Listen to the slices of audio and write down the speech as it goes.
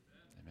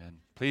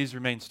Please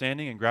remain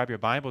standing and grab your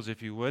Bibles,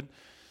 if you would,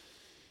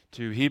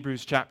 to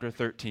Hebrews chapter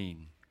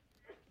 13.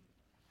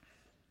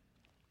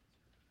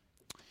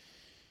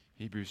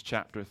 Hebrews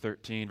chapter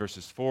 13,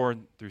 verses 4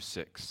 through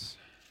 6.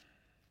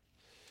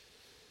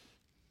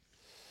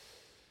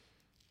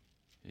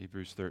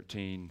 Hebrews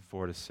 13,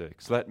 4 to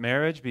 6. Let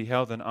marriage be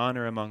held in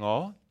honor among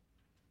all,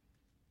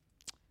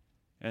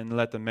 and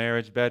let the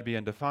marriage bed be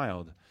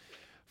undefiled.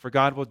 For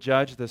God will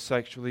judge the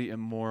sexually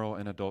immoral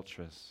and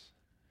adulterous.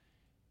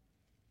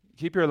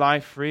 Keep your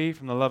life free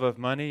from the love of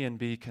money and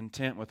be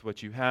content with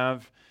what you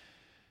have.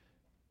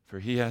 For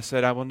he has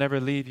said, I will never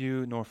leave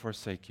you nor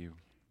forsake you.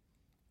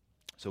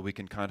 So we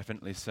can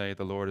confidently say,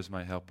 the Lord is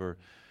my helper.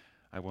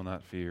 I will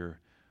not fear.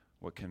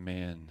 What can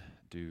man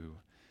do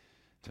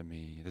to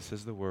me? This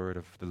is the word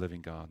of the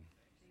living God.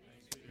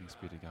 Thanks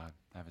be to God.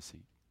 Have a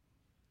seat.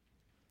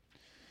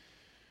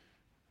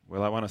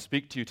 Well, I want to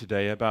speak to you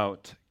today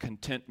about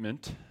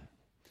contentment,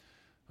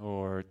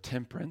 or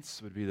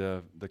temperance would be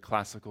the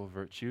classical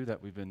virtue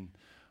that we've been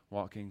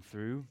walking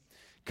through.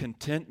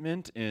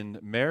 Contentment in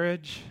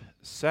marriage,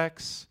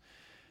 sex,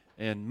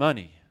 and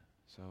money.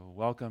 So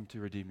welcome to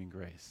Redeeming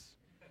Grace.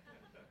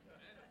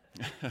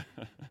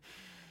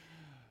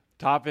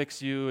 Topics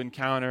you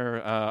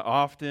encounter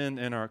often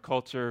in our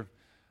culture,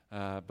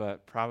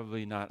 but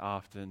probably not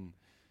often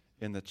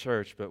in the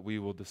church, but we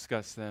will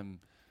discuss them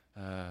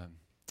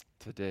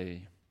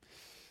today.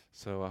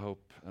 So I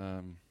hope,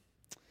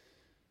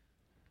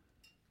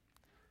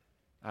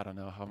 I don't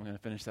know how I'm going to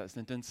finish that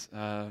sentence.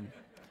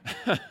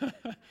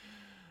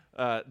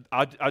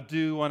 I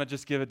do want to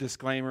just give a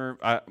disclaimer.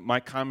 My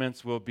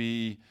comments will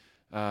be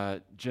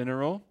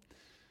general.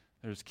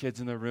 There's kids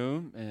in the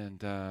room,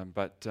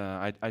 but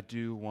I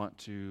do want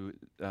to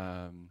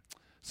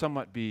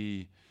somewhat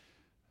be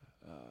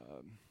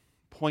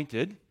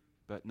pointed,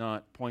 but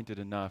not pointed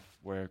enough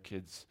where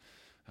kids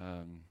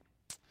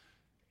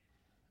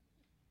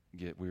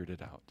get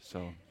weirded out.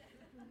 So,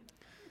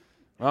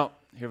 well,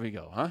 here we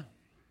go, huh?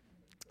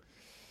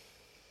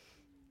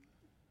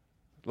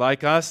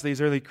 Like us,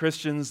 these early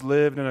Christians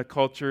lived in a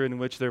culture in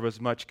which there was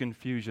much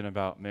confusion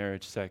about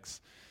marriage, sex,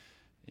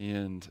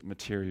 and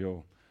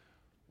material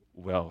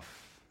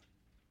wealth.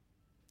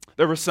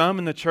 There were some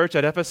in the church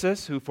at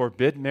Ephesus who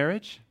forbid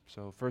marriage.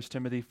 So 1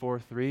 Timothy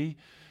 4:3,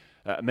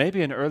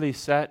 maybe an early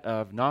set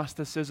of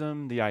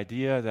Gnosticism, the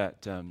idea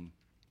that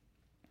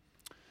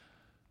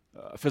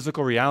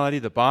physical reality,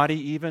 the body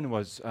even,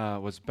 was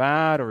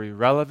bad or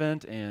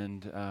irrelevant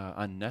and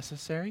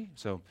unnecessary.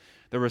 So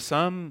there were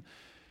some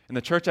in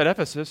the church at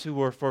Ephesus who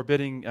were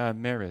forbidding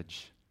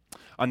marriage.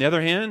 On the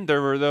other hand,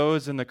 there were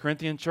those in the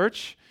Corinthian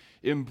church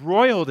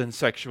embroiled in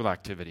sexual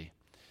activity.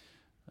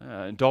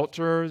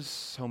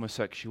 Adulterers,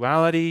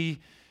 homosexuality,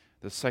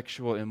 the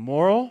sexual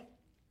immoral.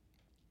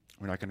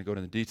 We're not going to go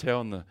into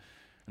detail in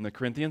the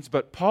Corinthians,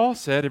 but Paul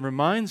said and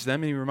reminds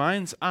them, and he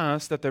reminds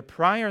us, that their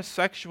prior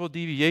sexual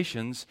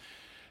deviations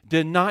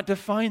did not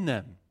define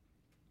them.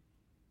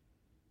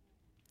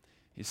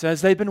 He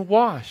says they've been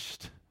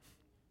washed.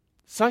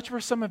 Such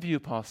were some of you,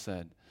 Paul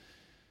said.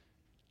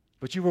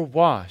 But you were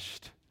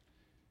washed,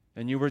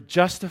 and you were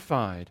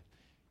justified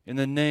in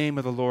the name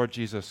of the Lord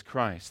Jesus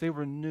Christ. They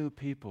were new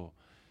people,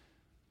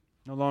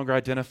 no longer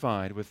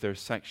identified with their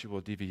sexual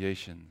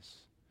deviations.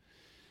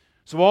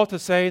 So all to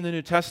say, in the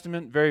New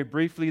Testament, very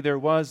briefly, there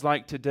was,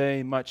 like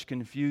today, much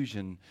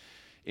confusion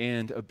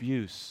and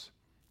abuse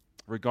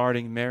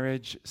regarding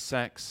marriage,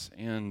 sex,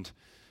 and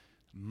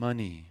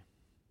money.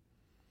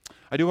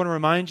 I do want to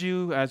remind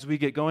you, as we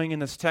get going in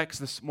this text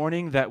this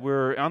morning, that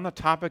we're on the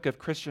topic of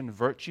Christian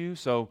virtue.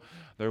 So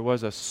there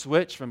was a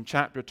switch from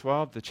chapter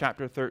 12 to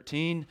chapter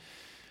 13.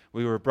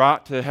 We were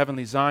brought to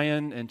heavenly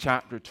Zion in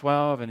chapter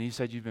 12, and he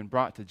said you've been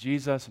brought to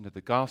Jesus and to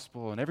the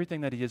gospel and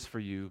everything that he is for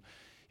you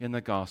in the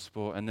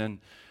gospel. And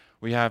then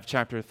we have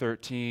chapter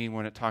 13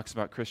 when it talks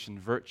about Christian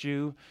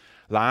virtue.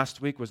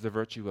 Last week was the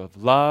virtue of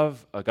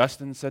love.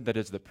 Augustine said that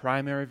is the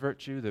primary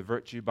virtue, the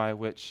virtue by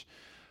which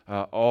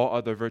all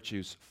other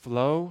virtues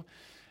flow.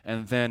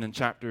 And then in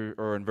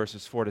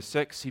verses 4 to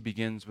 6, he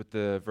begins with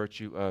the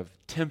virtue of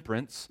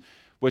temperance,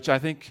 which I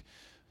think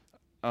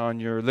on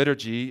your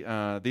liturgy,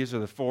 these are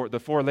the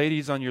four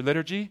ladies on your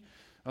liturgy,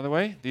 by the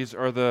way. These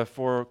are the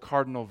four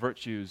cardinal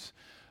virtues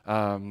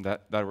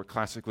that were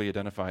classically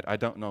identified. I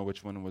don't know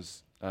which one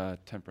was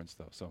temperance,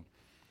 though, so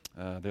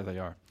there they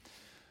are.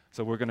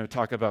 So we're going to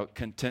talk about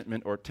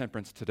contentment or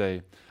temperance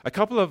today. A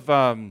couple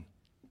of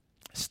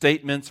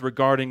statements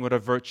regarding what a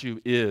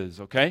virtue is,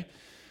 okay?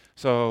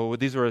 So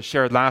these were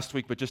shared last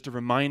week, but just a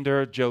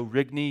reminder, Joe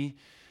Rigney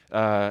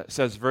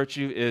says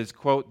virtue is,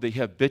 quote, the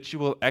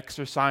habitual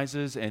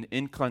exercises and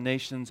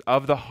inclinations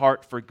of the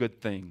heart for good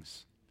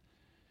things.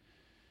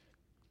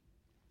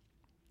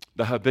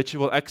 The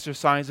habitual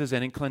exercises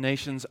and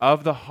inclinations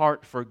of the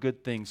heart for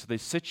good things. So they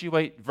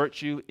situate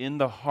virtue in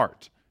the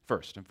heart,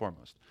 first and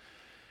foremost.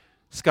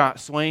 Scott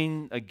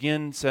Swain,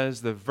 again,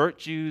 says the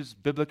virtues,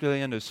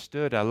 biblically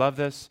understood, I love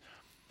this,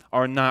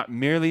 are not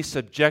merely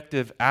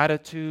subjective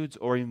attitudes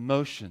or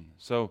emotions.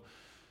 So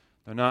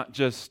they're not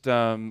just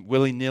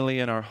willy-nilly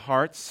in our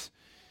hearts.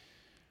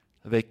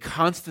 They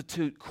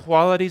constitute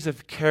qualities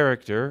of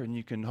character, and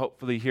you can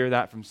hopefully hear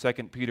that from 2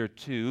 Peter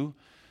 2.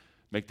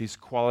 Make these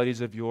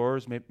qualities of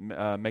yours,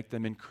 make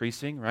them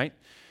increasing, right?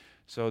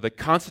 So they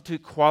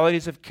constitute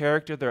qualities of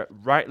character that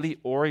rightly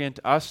orient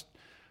us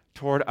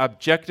toward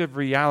objective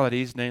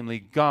realities, namely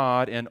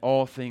God and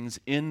all things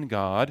in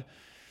God.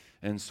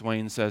 And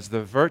Swain says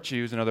the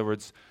virtues, in other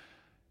words,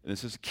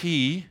 this is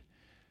key,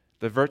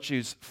 the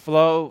virtues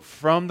flow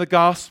from the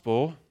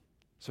gospel,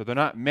 so they're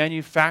not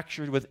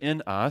manufactured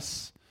within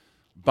us,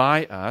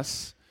 by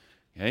us,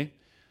 okay?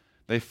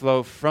 They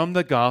flow from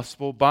the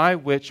gospel by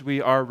which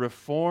we are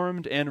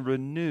reformed and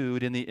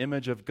renewed in the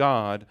image of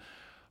God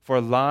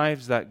for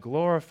lives that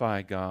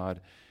glorify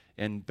God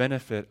and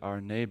benefit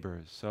our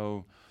neighbors.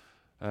 So,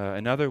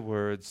 in other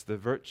words, the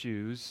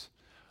virtues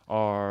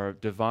are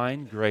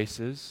divine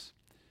graces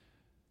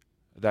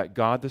that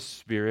God the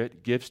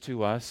Spirit gives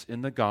to us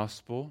in the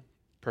gospel,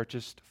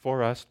 purchased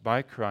for us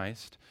by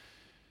Christ,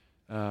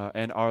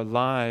 and our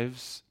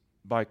lives,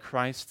 by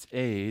Christ's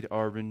aid,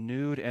 are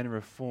renewed and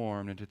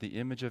reformed into the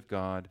image of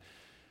God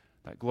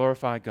that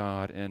glorify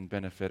God and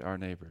benefit our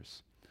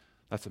neighbors.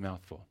 That's a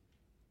mouthful,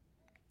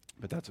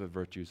 but that's what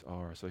virtues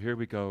are. So here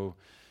we go.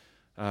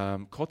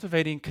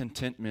 Cultivating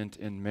contentment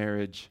in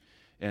marriage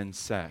and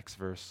sex,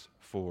 verse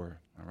 4.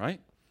 All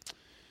right?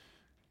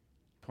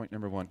 Point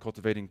number 1,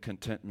 cultivating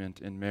contentment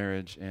in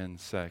marriage and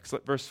sex.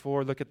 Verse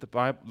 4, look at the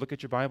Bible, look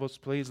at your Bibles,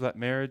 please. Let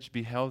marriage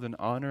be held in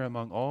honor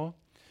among all,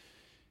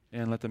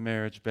 and let the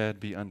marriage bed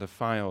be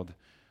undefiled,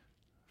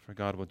 for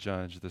God will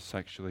judge the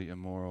sexually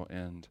immoral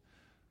and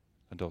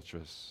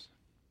adulterous.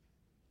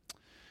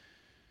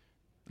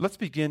 Let's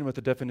begin with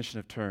the definition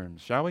of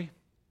terms, shall we?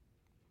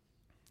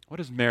 What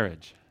is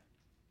marriage?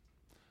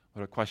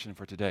 What a question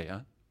for today, huh?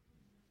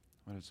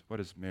 What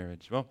is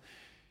marriage? Well,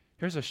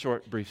 here's a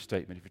short, brief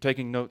statement. If you're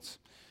taking notes,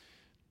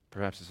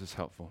 perhaps this is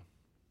helpful.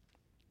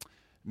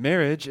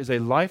 Marriage is a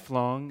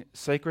lifelong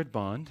sacred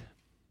bond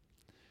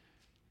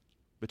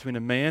between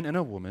a man and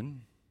a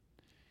woman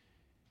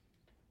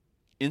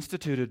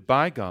instituted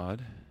by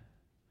God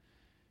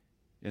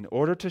in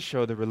order to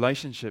show the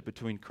relationship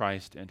between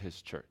Christ and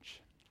his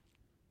church.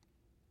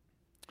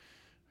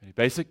 Very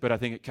basic, but I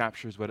think it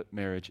captures what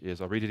marriage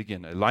is. I'll read it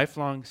again. A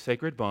lifelong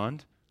sacred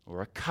bond,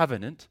 or a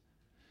covenant,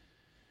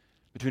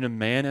 between a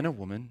man and a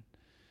woman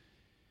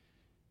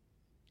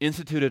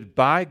instituted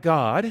by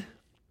God,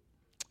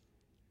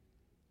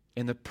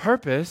 and the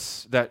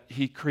purpose that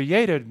he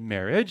created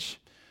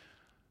marriage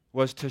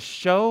was to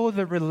show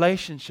the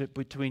relationship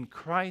between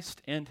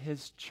Christ and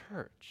his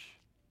church.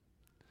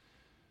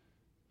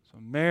 So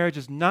marriage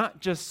is not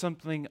just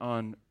something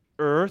on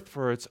earth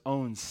for its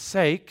own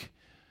sake.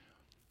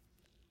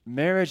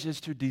 Marriage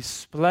is to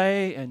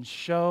display and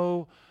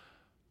show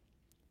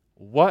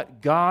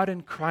what God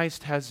in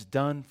Christ has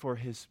done for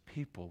his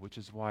people, which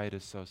is why it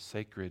is so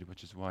sacred,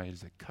 which is why it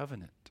is a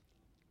covenant.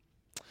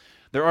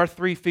 There are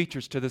 3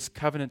 features to this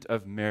covenant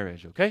of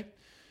marriage, okay?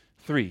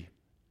 3.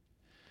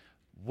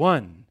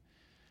 1,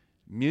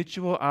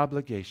 mutual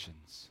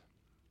obligations.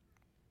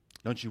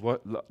 Don't you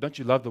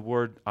love the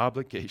word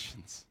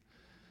obligations?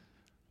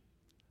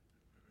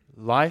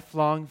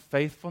 Lifelong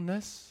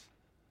faithfulness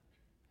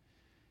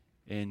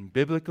and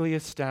biblically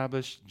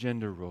established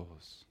gender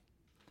roles.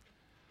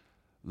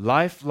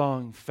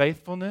 Lifelong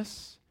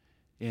faithfulness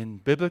in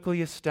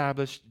biblically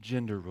established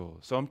gender roles.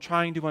 So I'm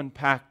trying to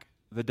unpack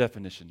the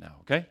definition now,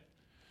 okay?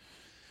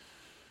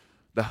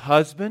 The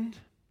husband,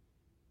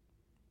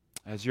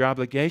 as your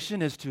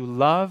obligation, is to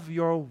love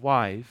your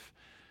wife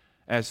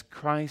as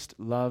Christ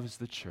loves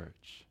the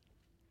church.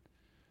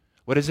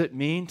 What does it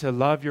mean to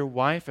love your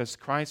wife as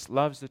Christ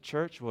loves the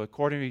church? Well,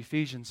 according to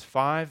Ephesians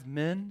 5,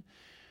 men,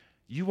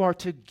 you are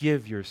to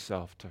give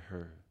yourself to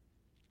her.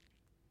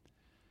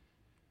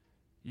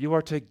 You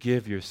are to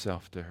give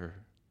yourself to her.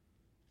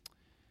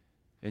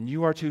 And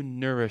you are to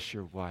nourish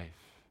your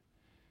wife.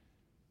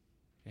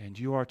 And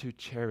you are to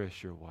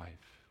cherish your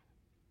wife.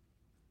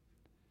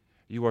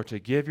 You are to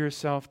give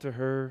yourself to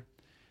her.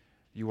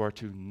 You are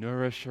to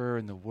nourish her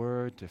in the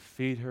Word, to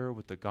feed her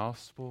with the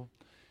gospel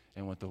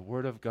and with the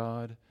Word of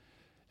God.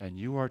 And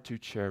you are to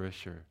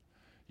cherish her.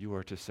 You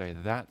are to say,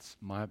 that's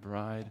my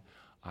bride.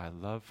 I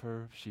love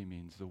her. She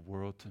means the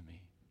world to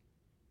me.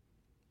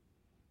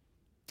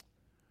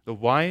 The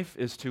wife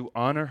is to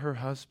honor her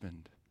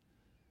husband.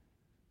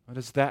 What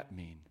does that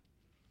mean?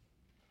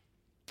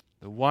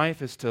 The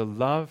wife is to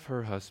love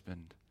her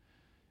husband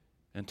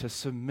and to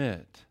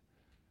submit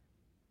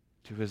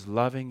to his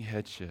loving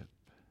headship.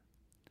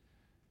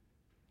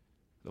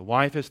 The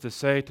wife is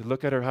to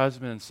look at her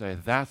husband and say,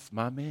 that's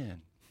my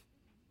man.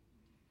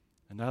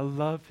 And I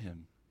love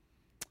him.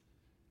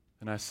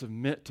 And I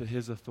submit to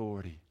his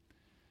authority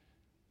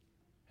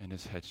and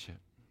his headship.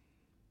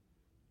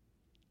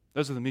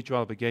 Those are the mutual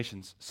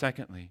obligations.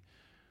 Secondly,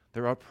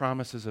 there are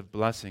promises of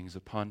blessings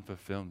upon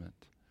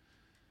fulfillment.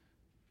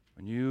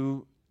 When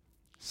you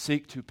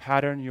seek to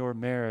pattern your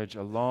marriage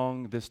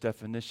along this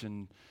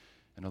definition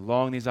and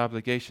along these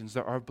obligations,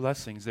 there are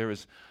blessings. There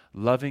is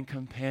loving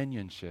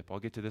companionship. I'll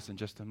get to this in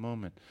just a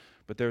moment.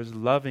 But there is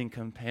loving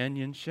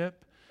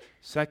companionship.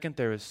 Second,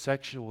 there is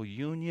sexual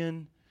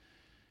union.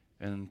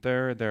 And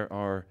third, there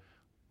are,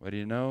 what do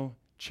you know?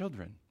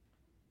 Children.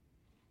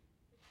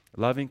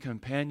 Loving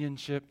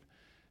companionship,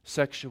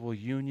 sexual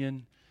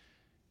union,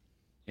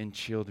 and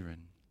children.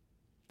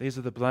 These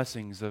are the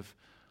blessings of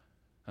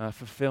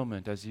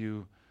fulfillment as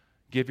you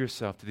give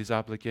yourself to these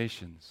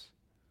obligations.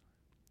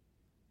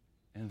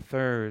 And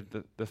third,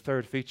 the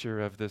third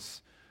feature of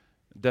this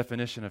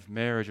definition of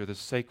marriage or the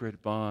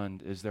sacred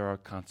bond is there are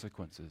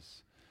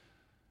consequences.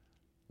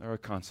 There are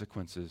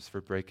consequences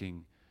for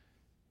breaking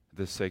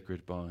this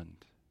sacred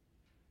bond.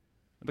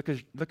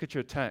 Look at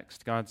your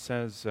text. God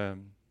says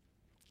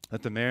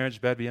that the marriage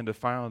bed be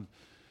undefiled,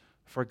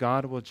 for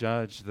God will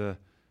judge the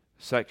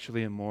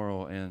sexually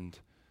immoral and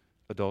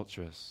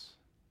adulterous.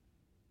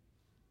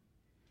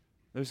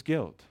 There's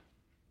guilt.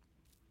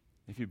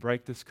 If you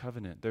break this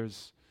covenant,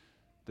 there's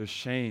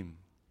shame.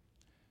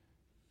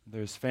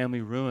 There's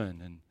family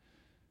ruin, and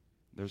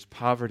there's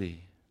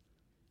poverty.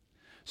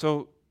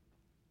 So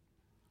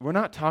we're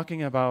not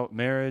talking about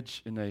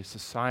marriage in a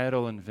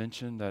societal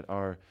invention that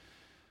our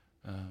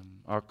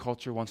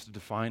culture wants to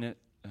define it,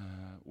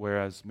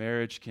 whereas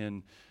marriage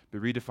can be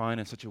redefined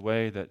in such a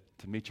way that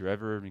to meet your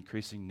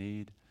ever-increasing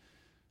need.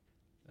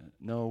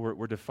 No,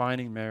 we're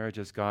defining marriage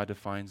as God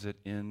defines it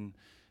in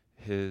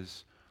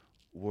His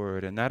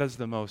Word, and that is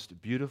the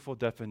most beautiful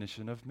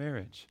definition of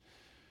marriage.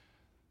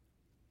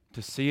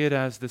 To see it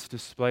as this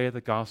display of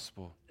the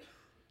gospel,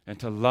 and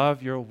to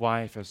love your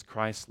wife as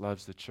Christ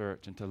loves the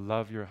church, and to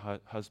love your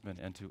husband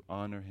and to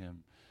honor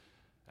him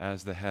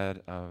as the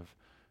head of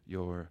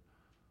your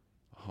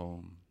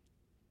home.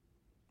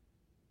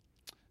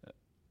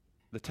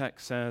 The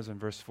text says in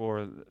verse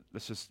 4,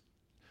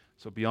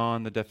 so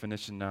beyond the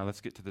definition now,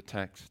 let's get to the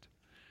text.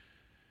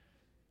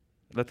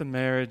 Let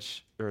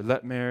marriage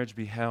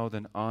be held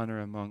in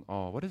honor among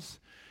all. What does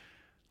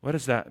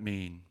that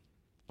mean?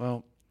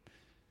 Well,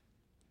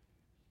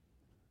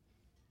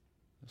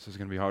 this is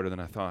going to be harder than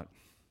I thought.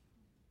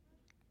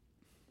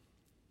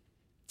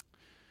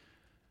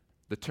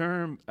 The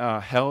term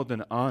held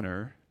in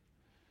honor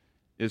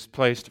is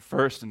placed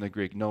first in the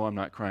Greek. No, I'm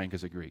not crying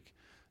because of Greek.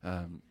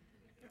 I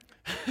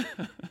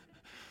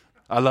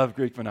love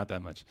Greek, but not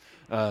that much.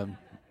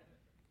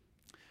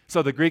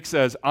 So the Greek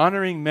says,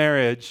 honoring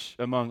marriage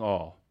among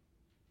all.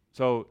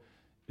 So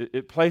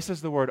it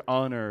places the word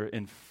honor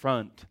in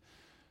front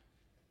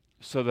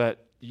so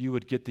that you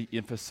would get the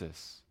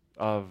emphasis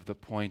of the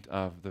point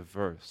of the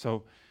verse.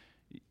 So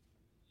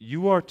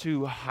you are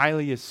to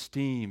highly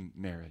esteem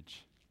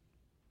marriage.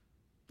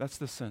 That's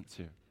the sense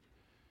here.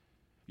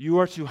 You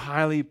are to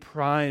highly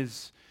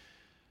prize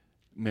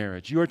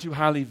marriage. You are to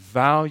highly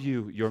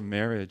value your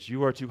marriage.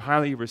 You are to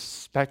highly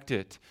respect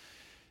it.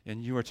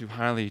 And you are to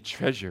highly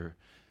treasure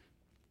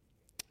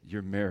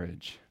your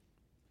marriage.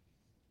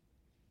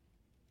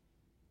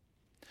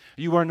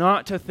 You are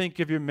not to think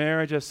of your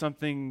marriage as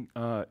something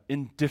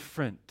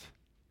indifferent.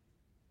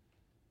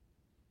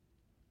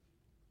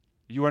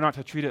 You are not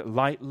to treat it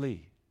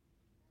lightly.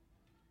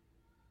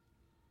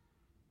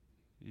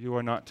 You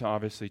are not to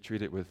obviously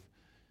treat it with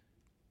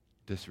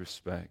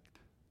disrespect.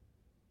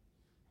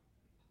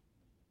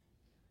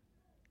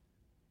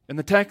 And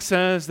the text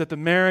says that the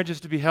marriage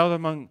is to be held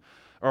among,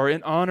 or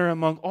in honor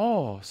among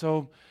all.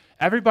 So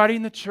everybody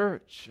in the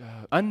church,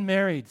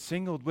 unmarried,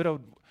 single,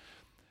 widowed,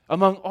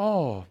 among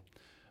all,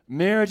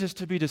 marriage is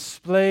to be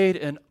displayed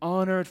and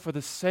honored for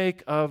the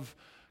sake of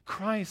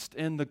Christ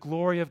and the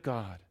glory of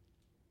God.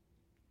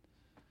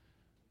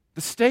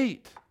 The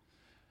state,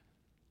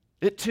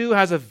 it too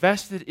has a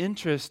vested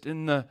interest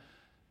in the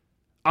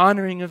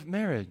honoring of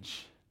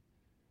marriage.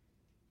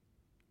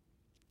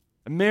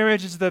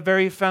 Marriage is the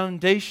very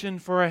foundation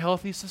for a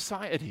healthy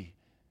society.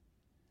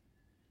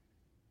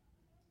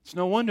 It's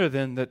no wonder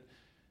then that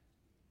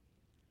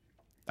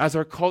as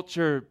our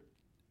culture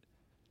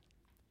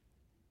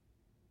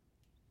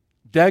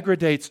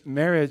degrades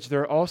marriage,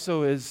 there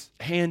also is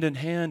hand in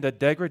hand a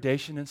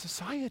degradation in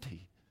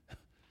society.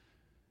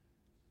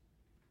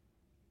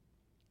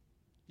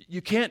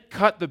 You can't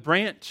cut the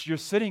branch you're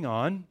sitting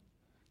on.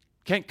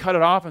 Can't cut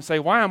it off and say,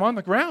 why, I'm on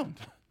the ground.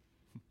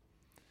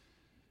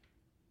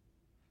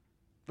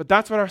 But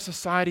that's what our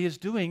society is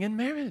doing in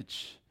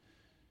marriage.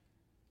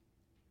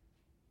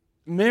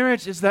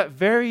 Marriage is that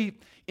very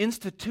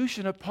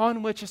institution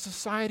upon which a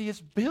society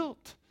is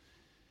built.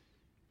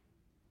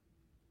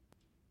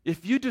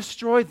 If you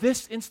destroy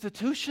this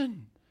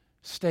institution,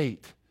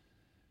 state,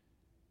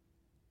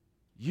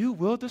 you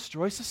will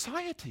destroy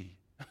society.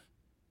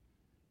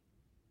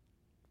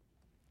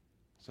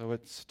 So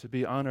it's to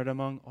be honored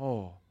among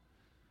all.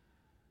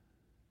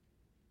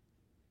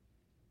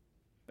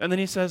 And then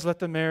he says, let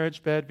the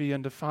marriage bed be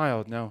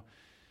undefiled. Now,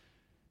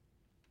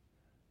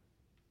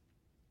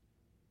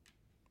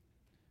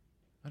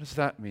 what does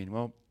that mean?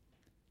 Well,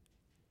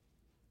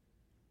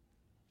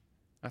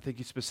 I think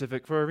he's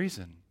specific for a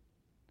reason.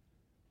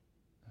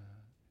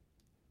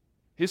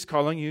 He's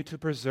calling you to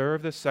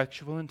preserve the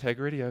sexual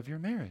integrity of your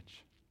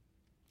marriage.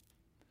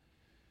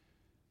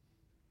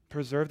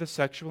 Preserve the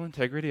sexual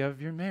integrity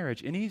of your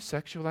marriage. Any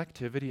sexual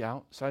activity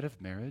outside of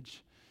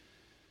marriage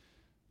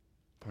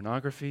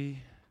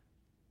pornography,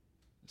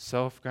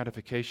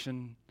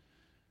 self-gratification,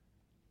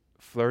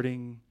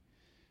 flirting,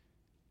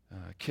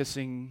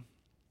 kissing,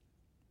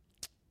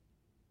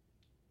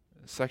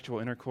 sexual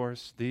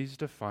intercourse, these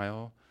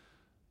defile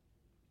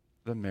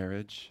the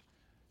marriage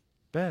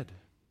bed.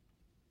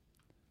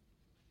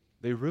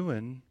 They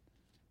ruin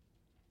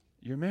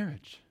your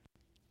marriage.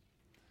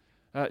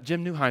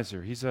 Jim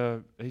Neuheiser, he's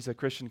a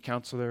Christian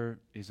counselor.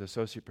 He's an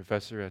associate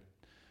professor at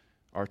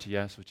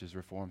RTS, which is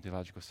Reformed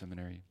Theological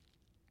Seminary.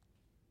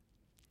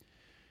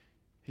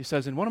 He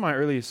says, in one of my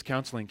earliest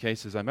counseling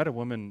cases, I met a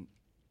woman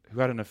who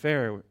had an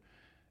affair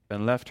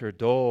and left her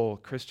dull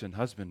Christian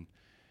husband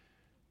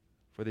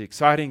for the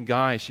exciting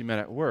guy she met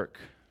at work.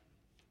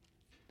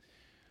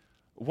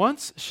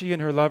 Once she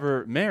and her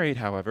lover married,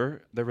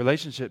 however, the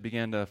relationship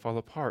began to fall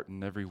apart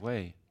in every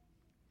way.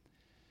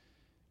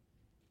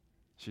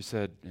 She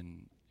said,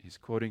 and he's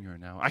quoting her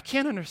now, "I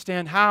can't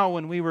understand how,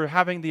 when we were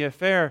having the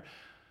affair,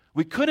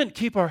 we couldn't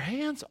keep our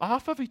hands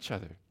off of each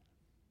other.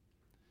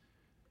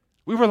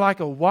 We were like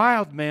a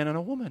wild man and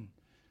a woman.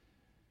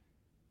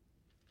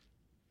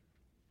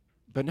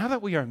 But now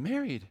that we are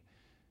married,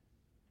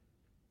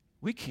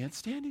 we can't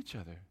stand each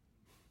other."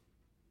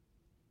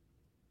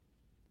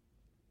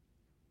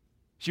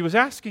 She was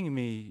asking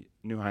me,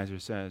 Neuheiser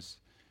says,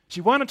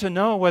 she wanted to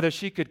know whether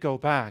she could go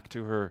back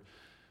to her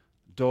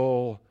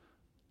dull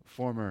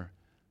former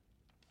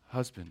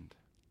husband.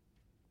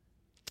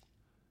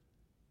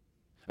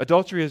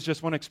 Adultery is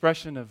just one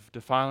expression of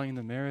defiling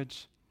the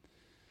marriage,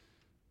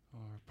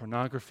 or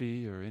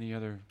pornography, or any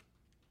other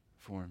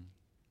form.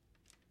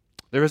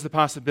 There is the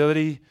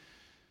possibility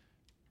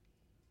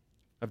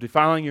of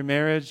defiling your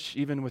marriage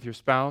even with your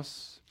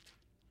spouse,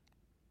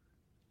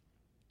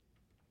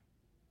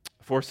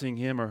 forcing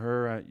him or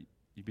her.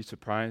 You'd be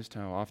surprised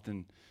how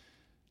often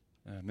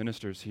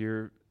ministers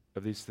hear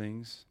of these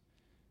things.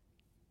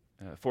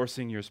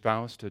 Forcing your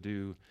spouse to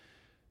do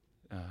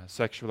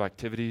sexual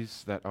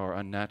activities that are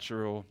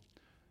unnatural,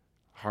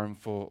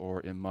 harmful,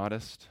 or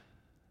immodest.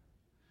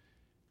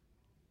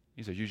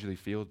 These are usually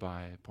fueled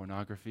by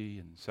pornography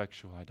and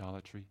sexual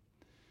idolatry.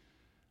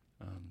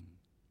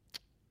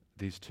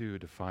 These two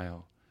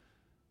defile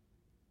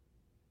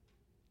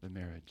the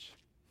marriage.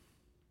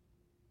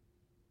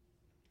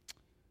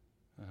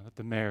 Let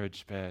the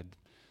marriage bed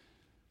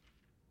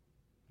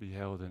be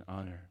held in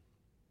honor.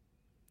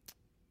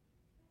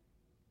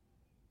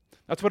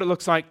 That's what it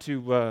looks like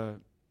to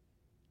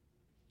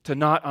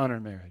not honor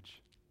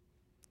marriage.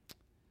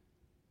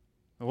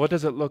 What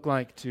does it look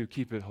like to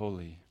keep it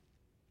holy?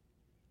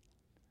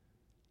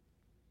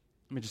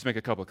 Let me just make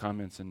a couple of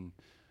comments and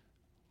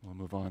we'll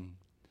move on.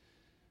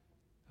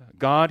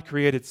 God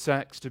created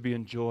sex to be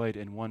enjoyed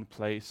in one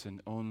place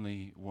and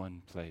only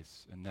one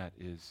place, and that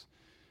is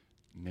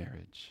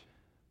marriage.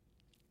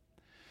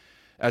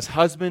 As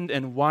husband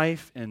and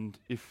wife, and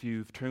if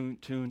you've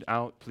tuned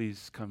out,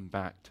 please come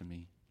back to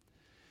me.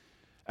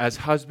 As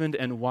husband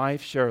and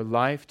wife share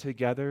life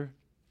together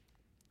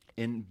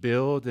and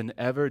build an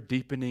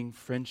ever-deepening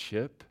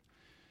friendship,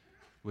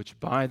 which,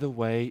 by the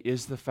way,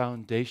 is the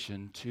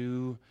foundation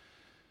to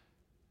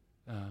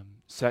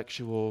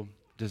sexual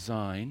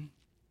design,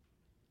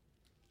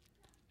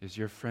 is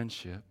your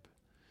friendship.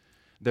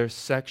 Their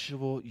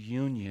sexual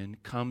union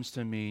comes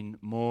to mean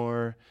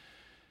more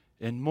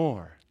and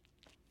more.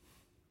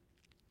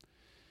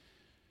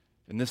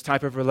 In this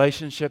type of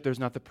relationship, there's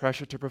not the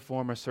pressure to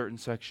perform a certain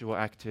sexual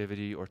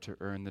activity or to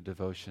earn the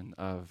devotion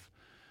of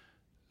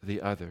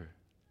the other.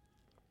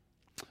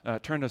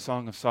 Turn to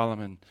Song of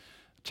Solomon,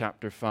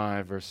 chapter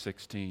 5, verse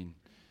 16.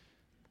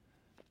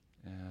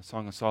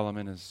 Song of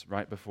Solomon is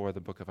right before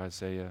the book of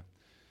Isaiah.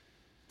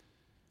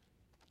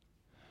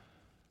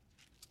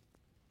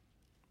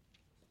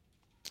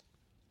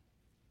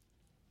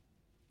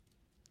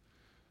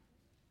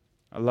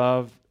 I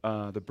love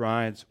the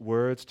bride's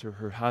words to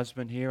her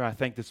husband here. I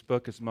think this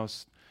book is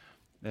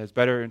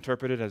better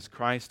interpreted as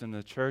Christ and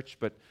the church,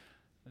 but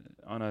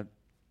on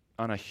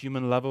a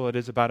human level, it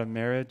is about a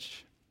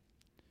marriage.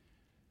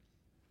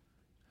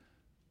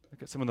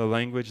 Look at some of the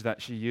language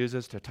that she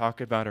uses to talk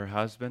about her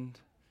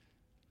husband.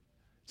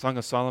 Song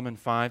of Solomon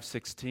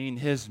 5:16,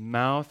 his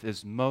mouth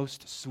is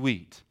most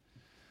sweet.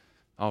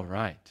 All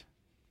right.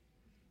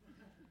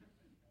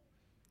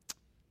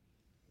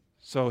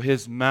 So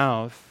his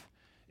mouth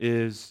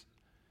is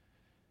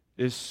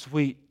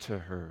sweet to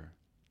her.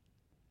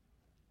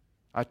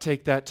 I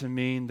take that to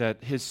mean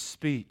that his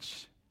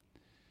speech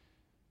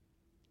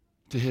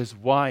to his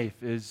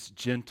wife is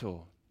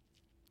gentle.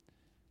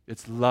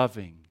 It's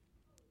loving.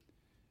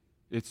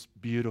 It's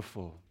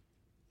beautiful.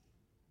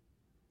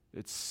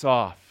 It's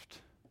soft.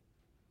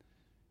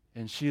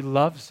 And she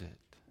loves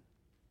it.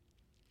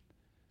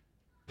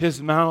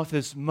 His mouth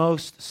is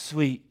most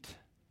sweet.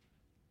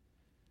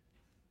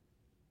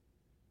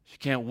 She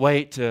can't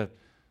wait to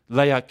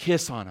lay a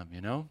kiss on him,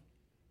 you know?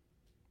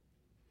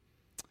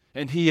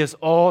 And he is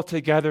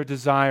altogether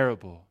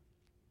desirable.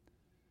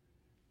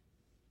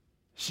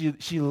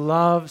 She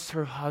loves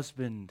her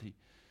husband.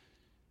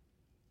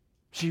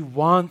 She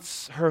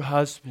wants her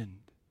husband.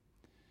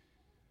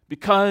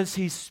 because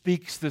He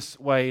speaks this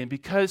way and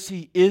because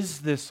He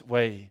is this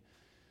way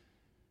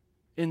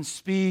in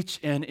speech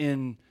and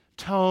in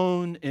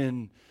tone,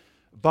 in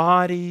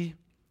body,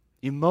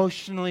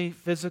 emotionally,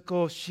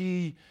 physical,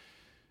 she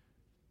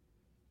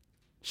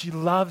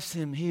loves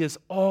Him. He is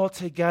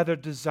altogether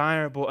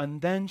desirable.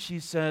 And then she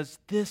says,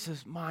 this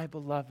is my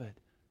beloved.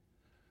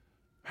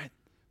 Right?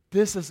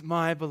 This is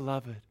my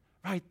beloved.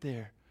 Right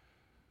there.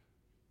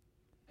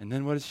 And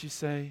then what does she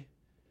say?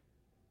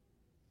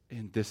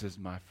 And this is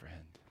my friend.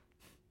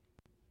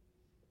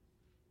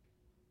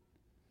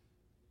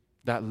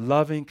 That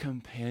loving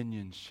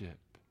companionship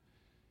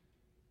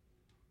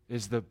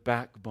is the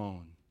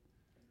backbone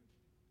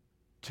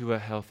to a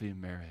healthy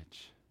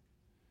marriage,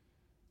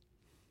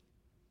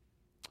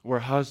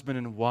 where husband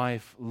and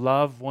wife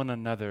love one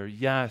another,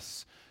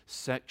 yes,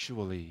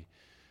 sexually,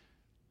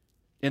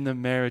 in the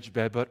marriage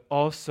bed, but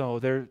also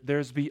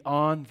there's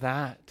beyond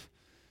that.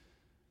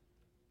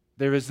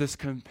 There is this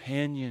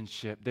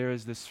companionship, there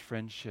is this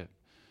friendship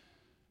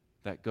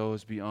that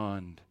goes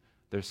beyond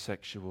their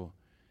sexual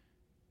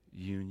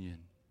union.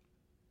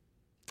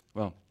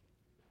 Well,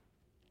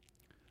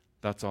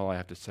 that's all I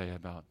have to say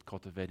about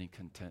cultivating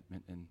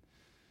contentment in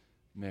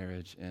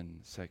marriage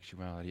and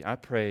sexuality. I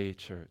pray,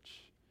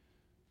 church,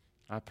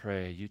 I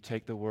pray you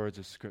take the words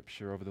of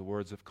Scripture over the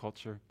words of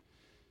culture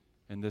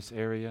in this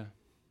area,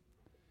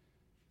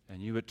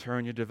 and you would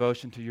turn your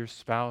devotion to your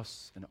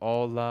spouse in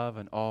all love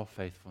and all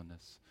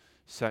faithfulness,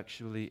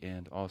 sexually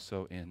and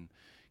also in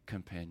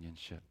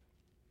companionship.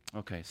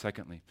 Okay,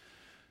 secondly,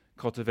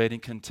 cultivating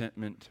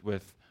contentment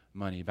with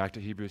money. Back to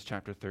Hebrews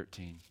chapter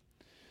 13.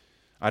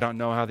 I don't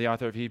know how the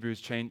author of Hebrews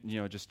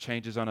just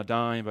changes on a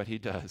dime, but he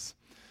does.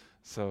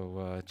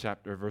 So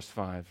verse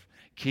 5.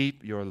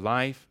 Keep your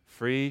life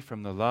free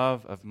from the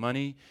love of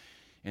money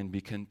and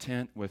be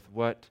content with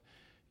what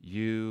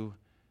you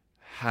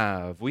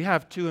have. We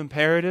have two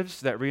imperatives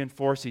that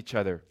reinforce each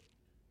other.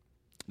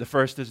 The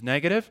first is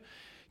negative.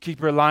 Keep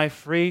your life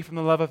free from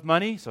the love of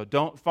money, so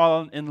don't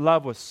fall in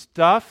love with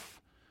stuff.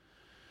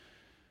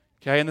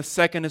 Okay, and the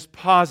second is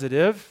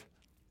positive.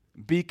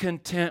 Be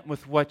content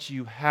with what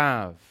you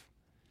have.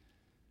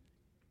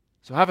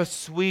 So have a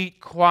sweet,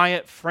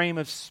 quiet frame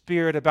of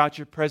spirit about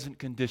your present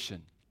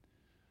condition.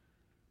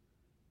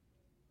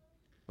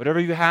 Whatever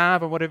you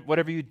have or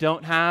whatever you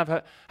don't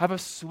have a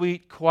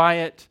sweet,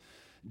 quiet,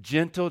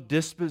 gentle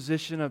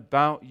disposition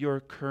about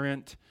your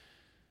current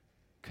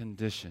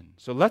condition.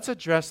 So let's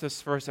address this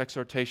first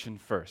exhortation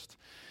first.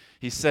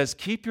 He says,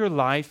 keep your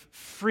life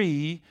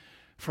free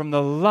from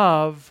the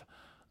love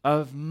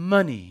of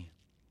money.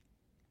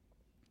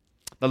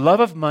 The love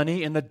of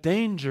money and the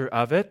danger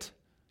of it.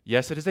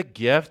 Yes, it is a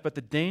gift, but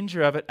the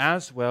danger of it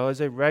as well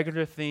is a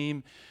regular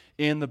theme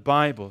in the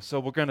Bible. So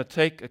we're going to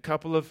take a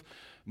couple of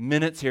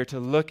minutes here to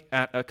look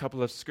at a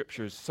couple of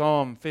scriptures.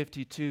 Psalm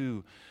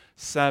 52,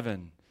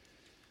 7.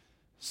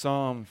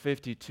 Psalm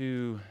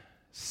 52,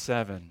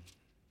 7.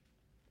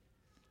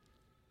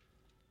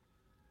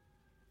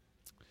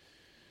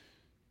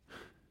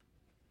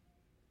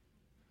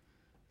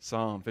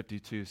 Psalm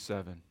 52,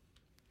 7.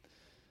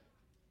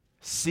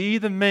 See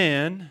the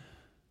man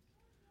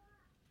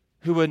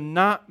who would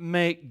not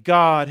make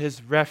God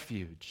his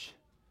refuge,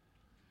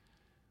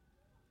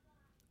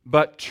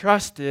 but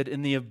trusted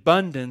in the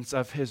abundance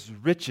of his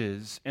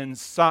riches and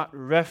sought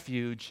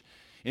refuge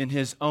in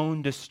his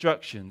own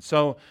destruction.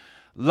 So,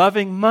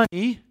 loving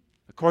money,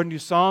 according to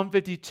Psalm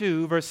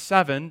 52, verse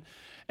 7,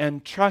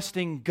 and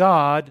trusting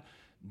God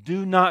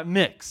do not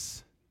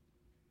mix.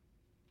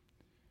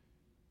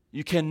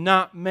 You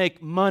cannot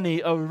make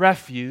money a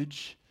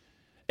refuge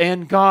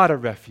and God a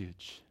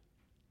refuge.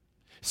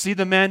 See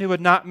the man who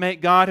would not make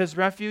God his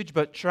refuge,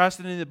 but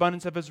trusted in the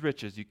abundance of his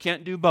riches. You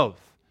can't do both.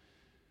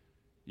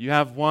 You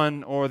have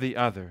one or the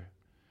other.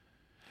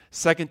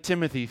 2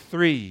 Timothy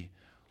 3,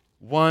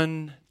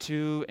 1,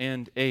 2,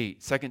 and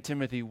 8. 2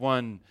 Timothy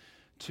 1,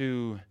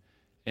 2,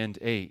 and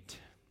 8.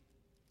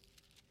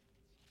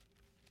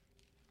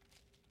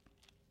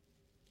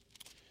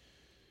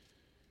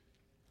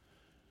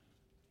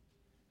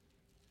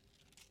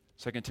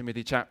 Second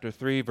Timothy chapter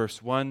 3,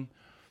 verse 1.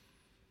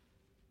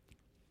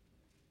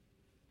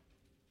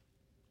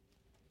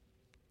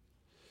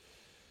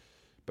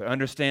 But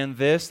understand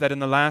this, that in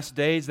the last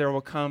days there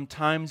will come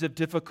times of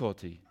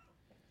difficulty.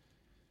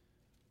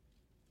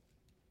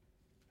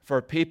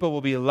 For people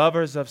will be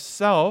lovers of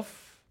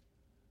self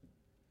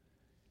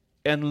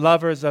and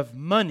lovers of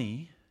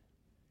money,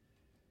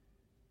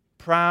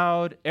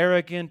 proud,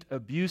 arrogant,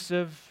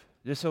 abusive,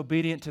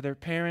 disobedient to their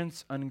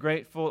parents,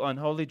 ungrateful,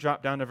 unholy.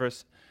 Drop down to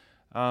verse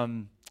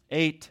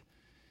 8.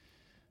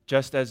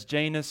 Just as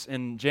Janus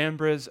and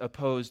Jambres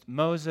opposed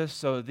Moses,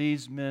 so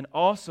these men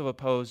also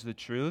oppose the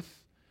truth.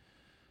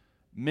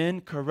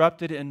 Men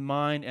corrupted in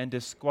mind and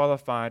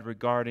disqualified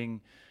regarding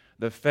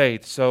the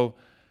faith. So,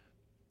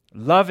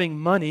 loving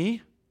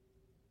money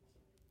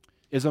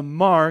is a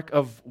mark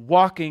of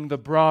walking the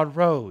broad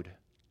road,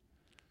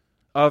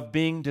 of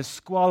being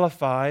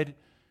disqualified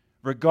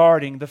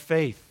regarding the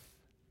faith.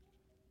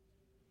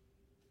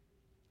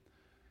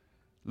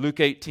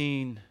 Luke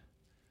 18,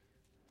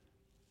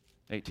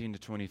 18 to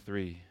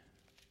 23.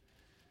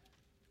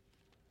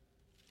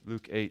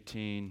 Luke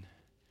 18,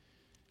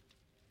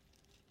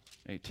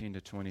 18 to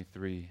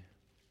 23.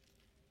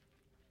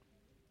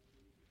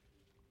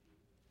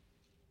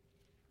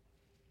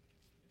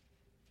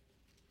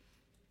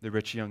 The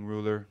rich young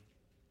ruler,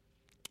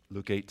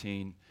 Luke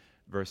 18,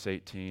 verse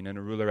 18. And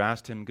a ruler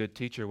asked him, "Good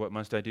teacher, what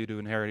must I do to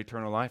inherit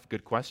eternal life?"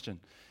 Good question.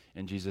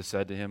 And Jesus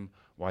said to him,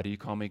 "Why do you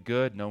call me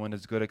good? No one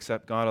is good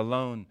except God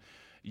alone.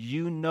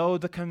 You know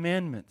the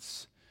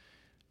commandments.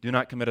 Do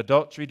not commit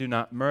adultery, do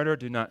not murder,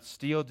 do not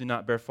steal, do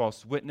not bear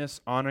false witness,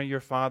 honor your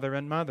father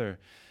and mother."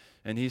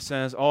 And he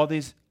says, "All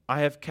these I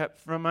have kept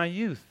from my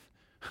youth."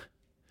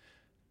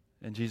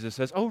 And Jesus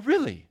says, "Oh,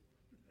 really?"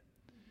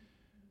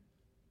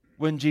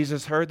 When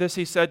Jesus heard this,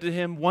 he said to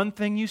him, "One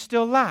thing you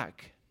still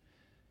lack.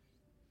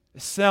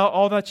 Sell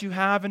all that you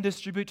have and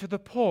distribute to the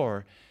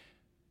poor."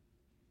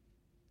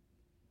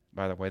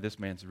 By the way, this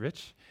man's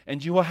rich.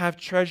 "And you will have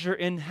treasure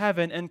in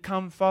heaven, and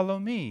come follow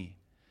me."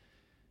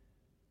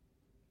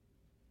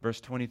 Verse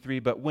 23,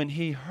 but when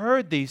he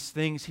heard these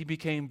things, he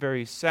became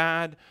very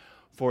sad,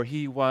 for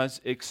he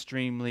was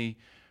extremely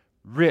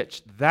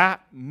rich.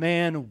 That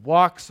man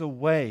walks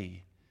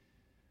away,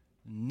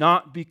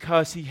 not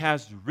because he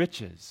has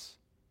riches.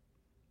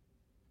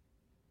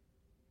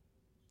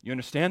 You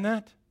understand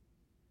that?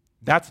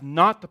 That's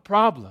not the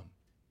problem.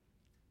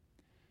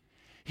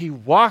 He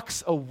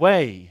walks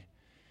away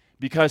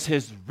because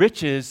his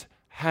riches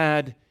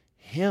had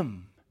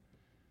him.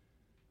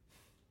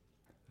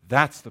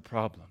 That's the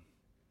problem.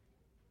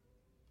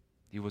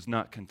 He was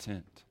not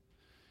content.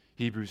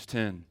 Hebrews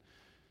 10,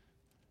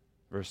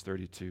 verse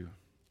 32.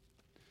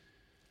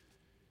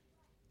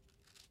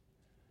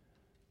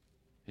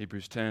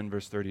 Hebrews 10,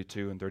 verse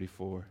 32 and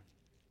 34.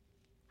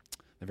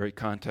 The very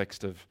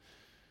context of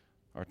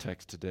our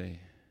text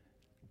today.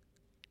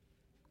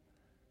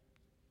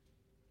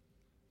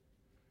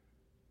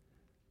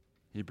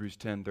 Hebrews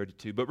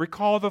 10:32. But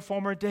recall the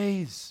former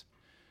days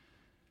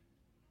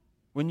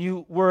when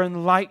you were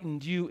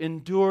enlightened, you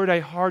endured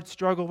a hard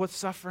struggle with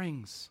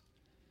sufferings,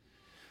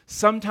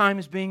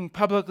 sometimes being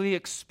publicly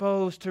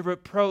exposed to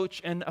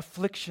reproach and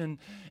affliction,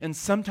 and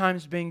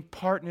sometimes being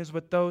partners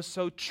with those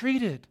so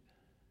treated.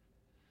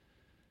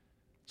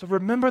 So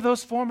remember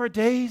those former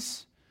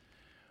days?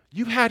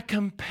 You had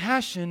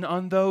compassion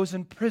on those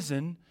in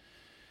prison,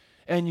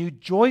 and you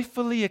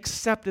joyfully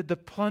accepted the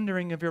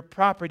plundering of your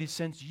property,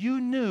 since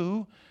you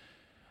knew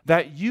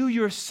that you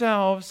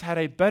yourselves had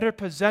a better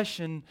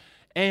possession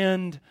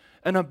and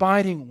an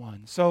abiding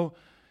one. So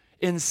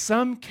in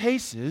some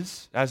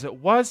cases, as it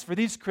was for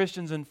these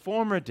Christians in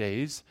former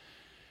days,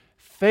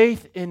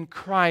 faith in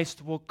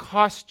Christ will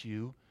cost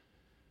you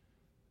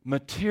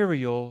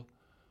material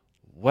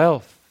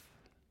wealth.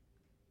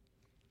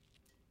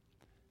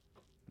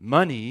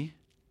 Money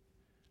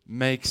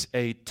makes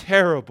a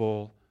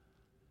terrible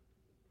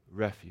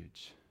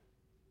refuge.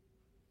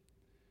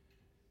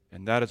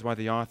 And that is why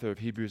the author of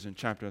Hebrews in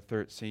chapter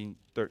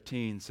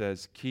 13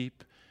 says,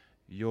 "Keep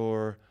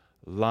your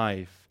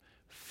life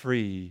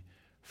free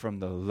from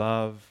the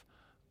love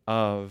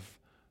of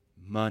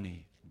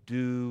money."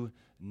 Do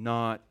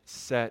not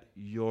set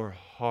your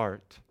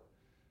heart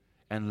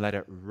and let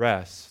it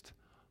rest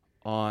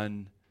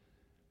on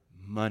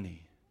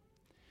money.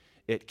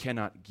 It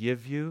cannot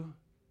give you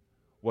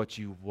what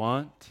you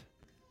want,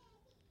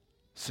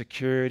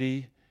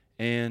 security,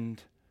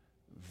 and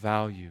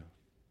value.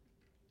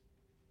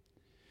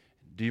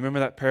 Do you remember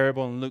that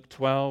parable in Luke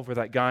 12 where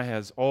that guy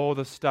has all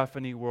the stuff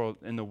in the world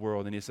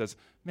and he says,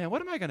 "Man,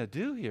 what am I going to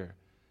do here?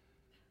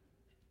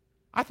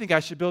 I think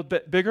I should build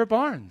bigger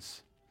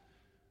barns,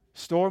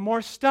 store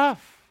more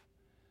stuff.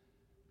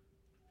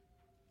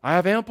 I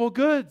have ample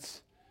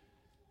goods."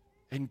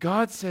 And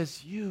God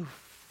says, "You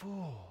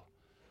fool.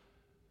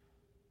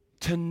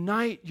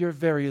 Tonight, your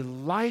very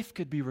life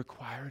could be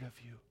required of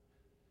you.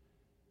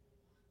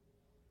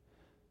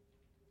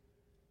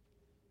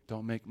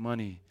 Don't make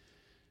money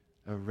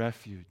a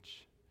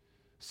refuge."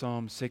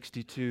 Psalm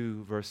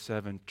 62, verse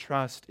 7,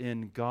 "Trust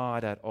in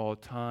God at all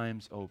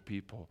times, O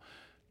people.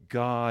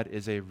 God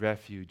is a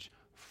refuge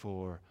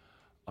for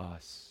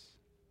us."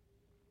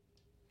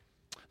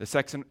 The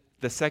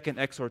second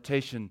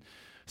exhortation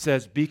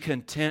says, "Be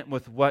content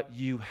with what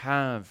you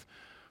have,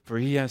 for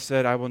he has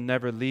said, I will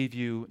never leave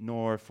you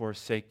nor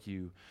forsake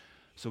you."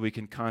 So we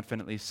can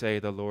confidently say,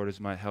 "The Lord is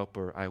my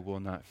helper. I will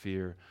not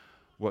fear.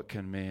 What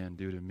can man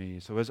do to me?"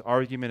 So his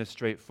argument is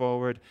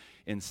straightforward.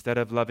 Instead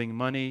of loving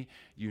money,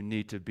 you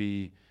need to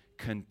be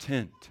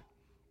content.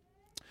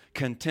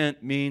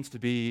 Content means to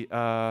be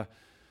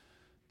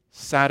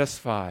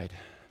satisfied.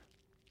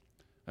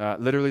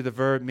 Literally, the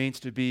verb means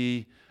to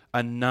be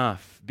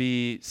enough,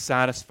 be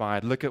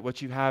satisfied. Look at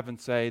what you have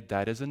and say,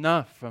 "That is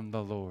enough from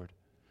the Lord.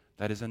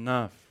 That is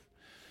enough."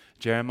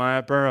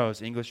 Jeremiah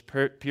Burroughs, English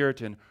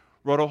Puritan,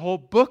 wrote a whole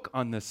book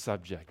on this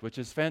subject, which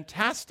is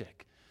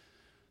fantastic.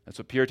 That's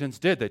what Puritans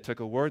did. They took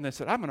a word and they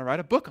said, "I'm going to write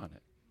a book on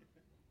it."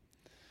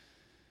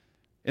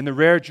 In The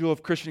Rare Jewel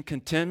of Christian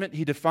Contentment,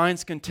 he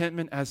defines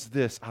contentment as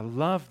this. I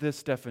love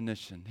this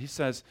definition. He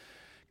says,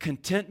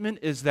 "Contentment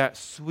is that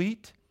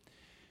sweet,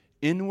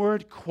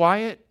 inward,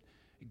 quiet,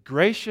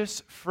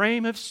 gracious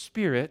frame of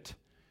spirit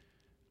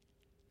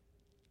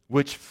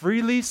which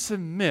freely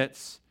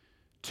submits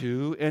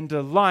to and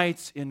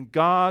delights in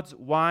God's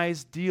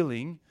wise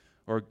dealing,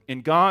 or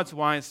in God's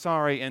wise,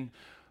 and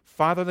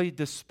fatherly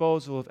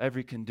disposal of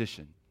every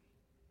condition.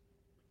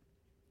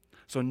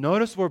 So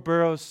notice where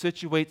Burroughs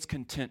situates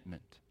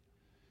contentment.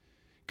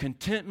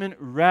 Contentment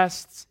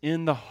rests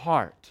in the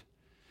heart,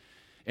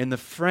 in the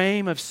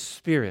frame of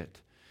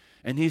spirit.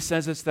 And he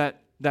says it's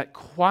that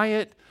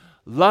quiet,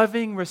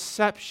 loving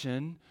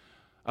reception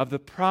of the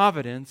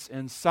providence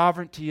and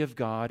sovereignty of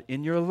God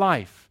in your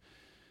life.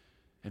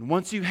 And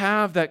once you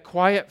have that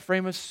quiet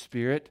frame of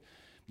spirit,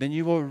 then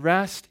you will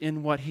rest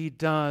in what He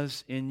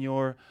does in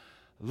your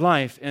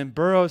life. And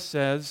Burroughs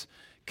says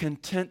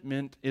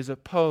contentment is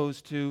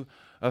opposed to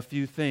a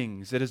few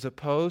things. It is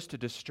opposed to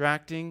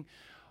distracting,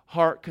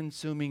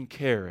 heart-consuming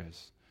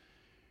cares.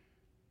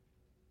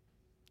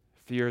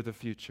 Fear of the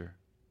future.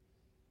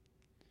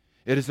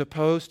 It is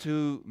opposed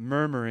to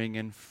murmuring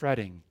and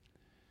fretting.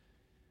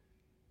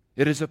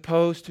 It is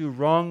opposed to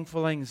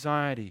wrongful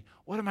anxiety.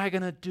 What am I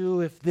going to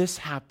do if this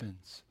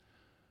happens?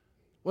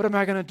 What am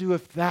I going to do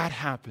if that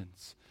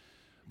happens?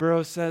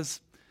 Burroughs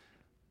says,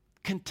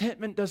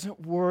 contentment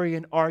doesn't worry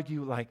and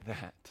argue like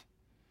that.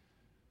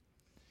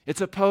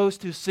 It's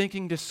opposed to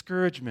sinking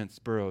discouragements,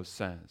 Burroughs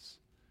says.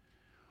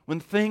 When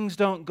things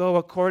don't go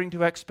according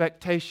to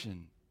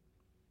expectation,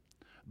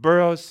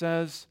 Burroughs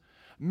says,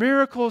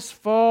 miracles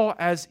fall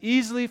as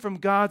easily from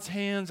God's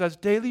hands as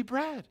daily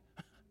bread.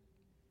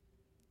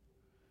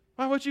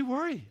 Why would you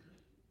worry?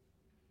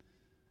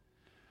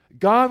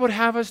 God would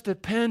have us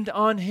depend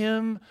on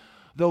Him,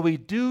 though we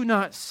do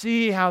not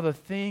see how the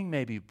thing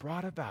may be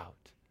brought about.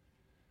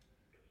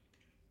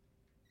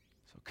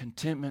 So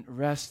contentment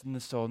rests in the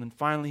soul. And then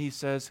finally he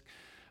says,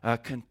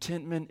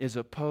 contentment is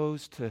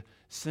opposed to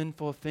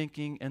sinful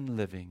thinking and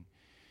living.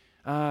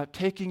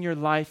 Taking your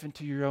life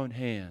into your own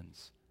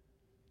hands.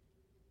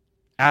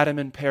 Adam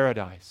in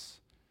paradise.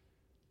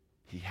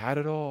 He had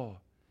it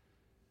all.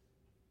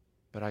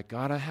 But I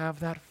gotta have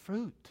that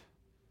fruit.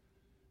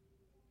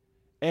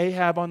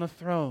 Ahab on the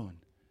throne,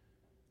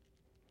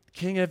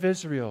 king of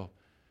Israel,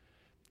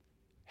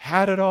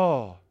 had it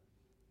all.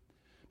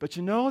 But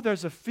you know,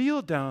 there's a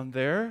field down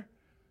there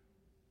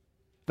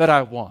that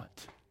I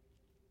want.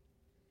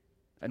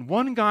 And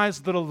one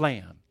guy's little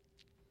lamb.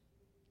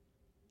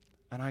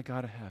 And I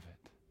gotta have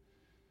it.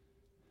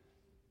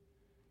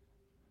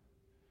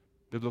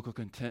 Biblical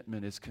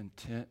contentment is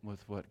content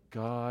with what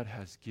God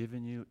has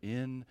given you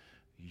in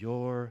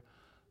your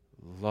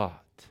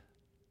lot.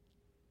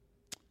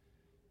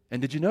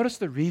 And did you notice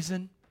the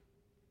reason?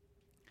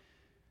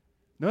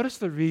 Notice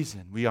the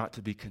reason we ought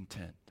to be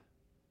content.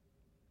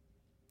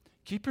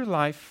 Keep your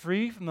life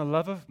free from the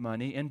love of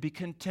money and be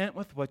content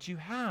with what you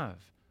have.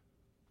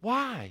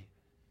 Why?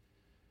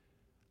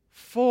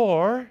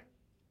 For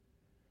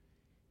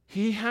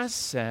He has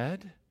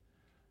said,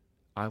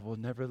 I will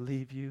never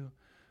leave you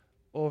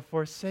or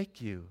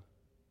forsake you.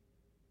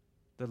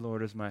 The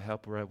Lord is my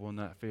helper, I will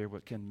not fear.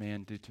 What can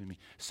man do to me?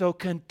 So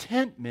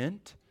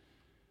contentment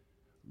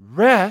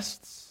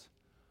rests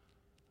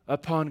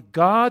upon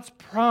God's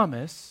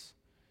promise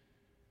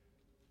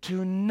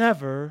to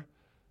never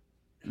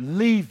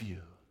leave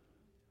you.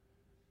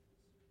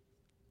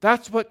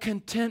 That's what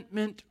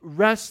contentment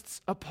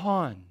rests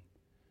upon.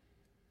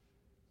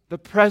 The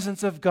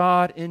presence of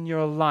God in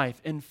your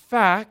life. In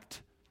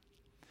fact,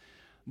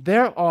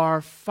 there are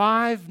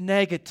 5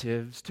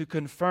 negatives to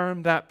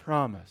confirm that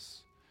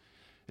promise.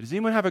 Does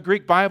anyone have a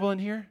Greek Bible in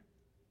here?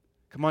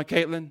 Come on,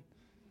 Caitlin.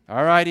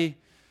 All righty.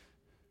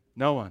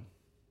 No one.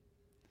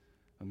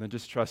 And then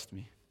just trust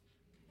me.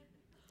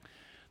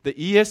 The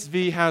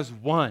ESV has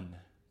 1.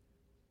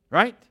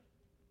 Right?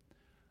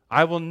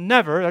 I will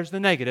never, there's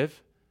the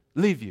negative,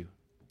 leave you.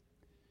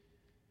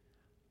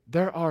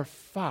 There are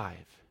 5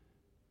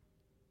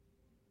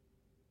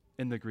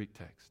 in the Greek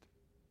text.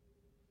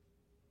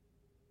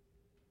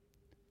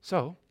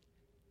 So,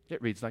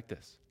 it reads like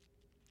this.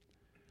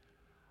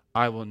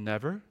 I will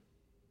never,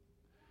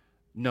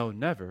 no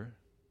never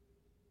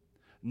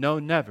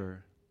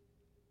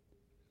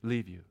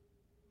leave you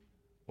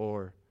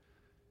or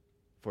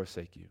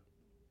forsake you.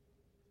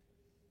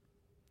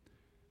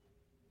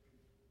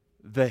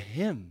 The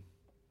hymn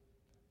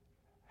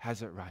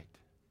has it right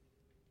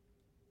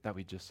that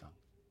we just sung.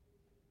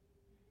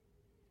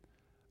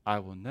 I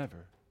will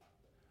never,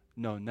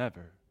 no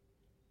never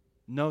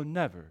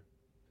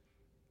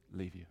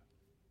leave you.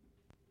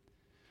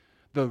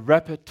 The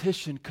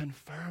repetition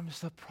confirms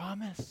the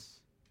promise.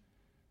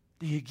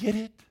 Do you get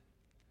it?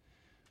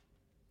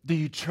 Do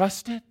you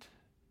trust it?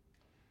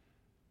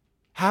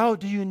 How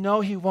do you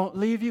know He won't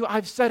leave you?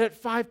 I've said it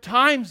 5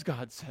 times,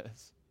 God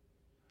says.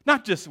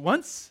 Not just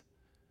once.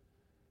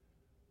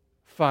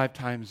 5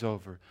 times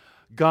over.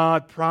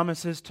 God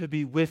promises to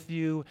be with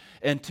you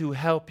and to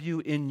help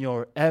you in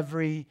your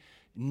every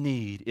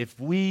need. If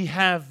we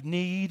have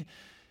need,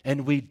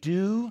 and we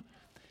do,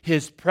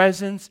 His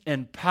presence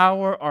and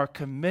power are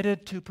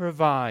committed to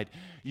provide.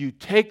 You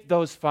take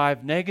those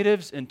 5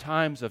 negatives in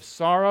times of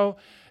sorrow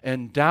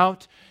and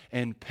doubt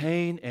and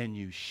pain, and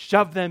you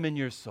shove them in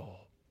your soul.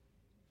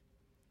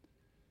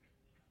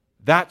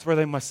 That's where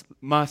they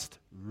must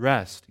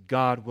rest.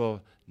 God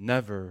will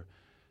never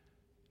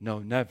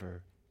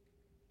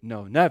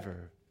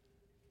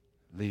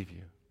leave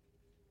you.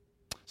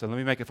 So let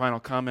me make a final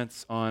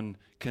comments on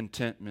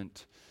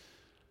contentment,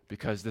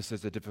 because this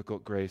is a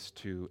difficult grace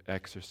to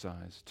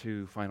exercise.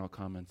 2 final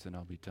comments and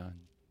I'll be done.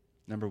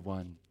 Number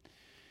 1,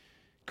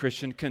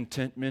 Christian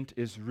contentment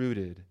is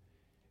rooted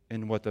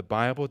in what the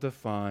Bible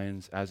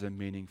defines as a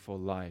meaningful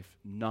life,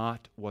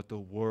 not what the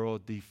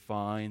world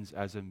defines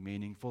as a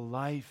meaningful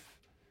life.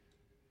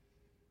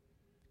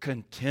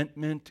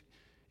 Contentment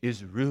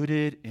is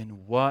rooted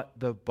in what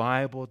the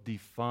Bible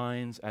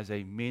defines as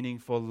a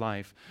meaningful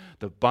life.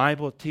 The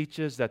Bible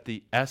teaches that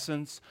the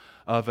essence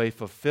of a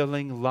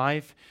fulfilling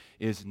life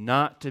is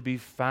not to be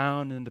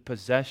found in the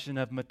possession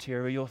of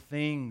material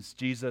things.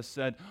 Jesus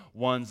said,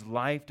 one's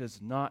life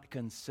does not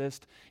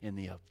consist in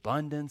the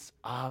abundance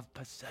of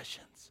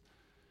possessions.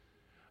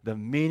 The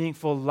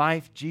meaningful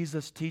life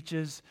Jesus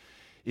teaches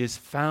is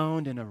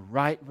found in a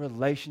right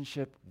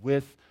relationship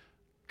with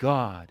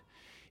God.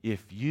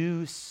 If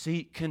you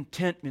seek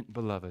contentment,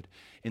 beloved,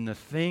 in the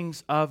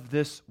things of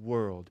this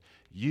world,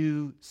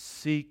 you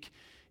seek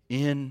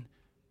in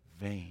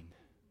vain.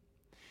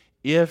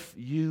 If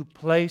you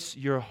place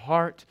your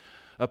heart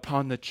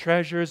upon the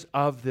treasures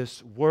of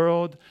this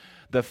world,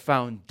 the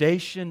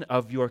foundation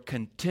of your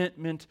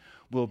contentment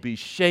will be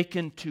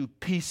shaken to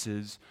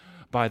pieces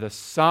by the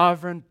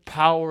sovereign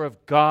power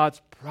of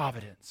God's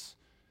providence.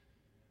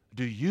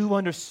 Do you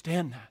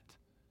understand that?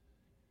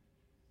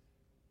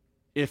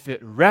 If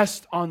it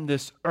rests on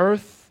this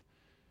earth,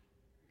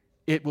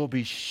 it will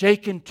be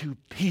shaken to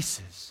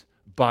pieces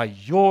by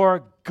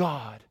your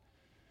God.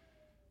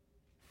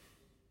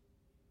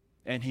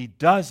 And He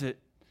does it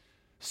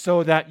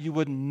so that you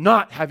would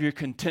not have your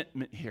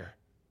contentment here,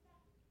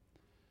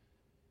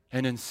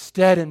 and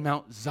instead in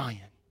Mount Zion.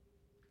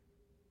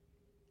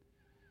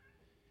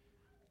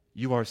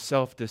 You are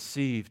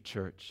self-deceived,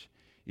 church,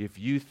 if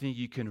you think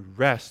you can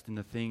rest in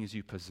the things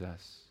you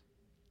possess.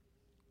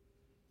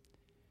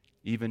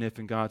 Even if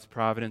in God's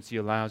providence He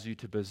allows you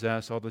to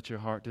possess all that your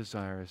heart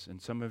desires,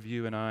 and some of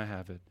you and I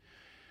have it,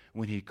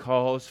 when He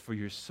calls for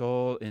your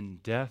soul in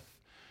death,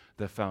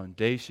 the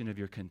foundation of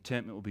your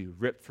contentment will be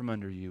ripped from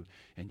under you,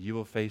 and you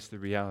will face the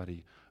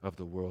reality of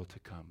the world to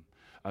come.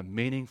 A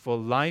meaningful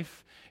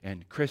life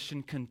and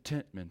Christian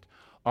contentment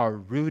are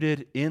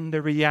rooted in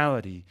the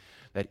reality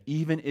that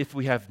even if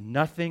we have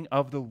nothing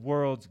of the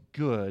world's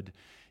good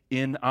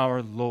in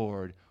our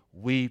Lord,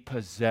 we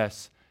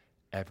possess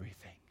everything.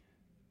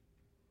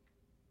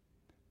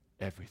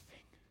 Everything.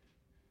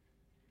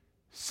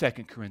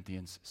 2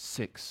 Corinthians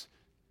 6:10.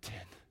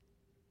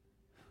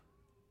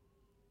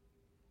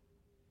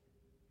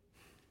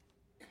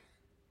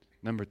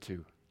 Number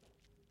 2.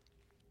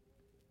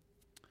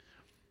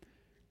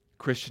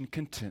 Christian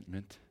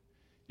contentment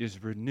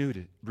is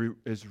rooted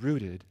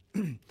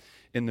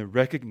in the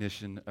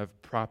recognition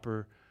of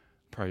proper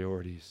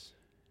priorities.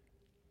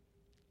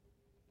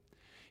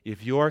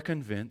 If you are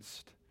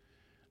convinced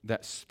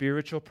that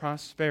spiritual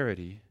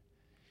prosperity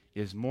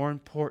is more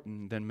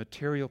important than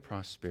material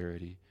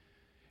prosperity,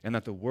 and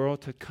that the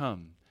world to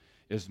come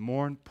is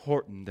more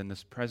important than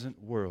this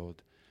present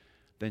world,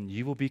 then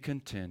you will be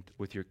content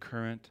with your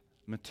current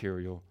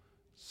material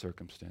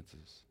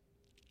circumstances.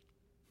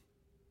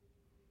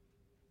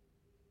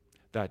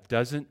 That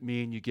doesn't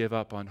mean you give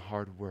up on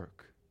hard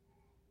work.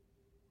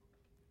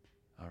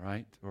 All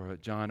right? Or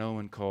what John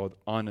Owen called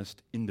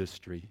honest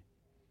industry.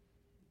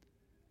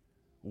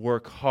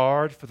 Work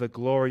hard for the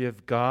glory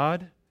of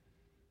God,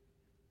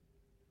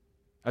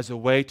 as a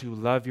way to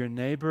love your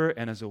neighbor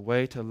and as a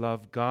way to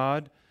love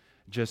God,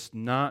 just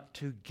not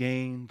to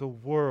gain the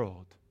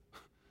world.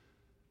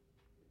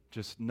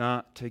 Just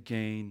not to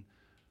gain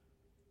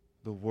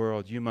the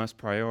world. You must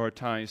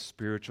prioritize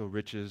spiritual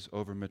riches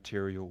over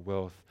material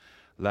wealth,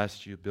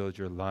 lest you build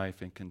your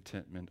life and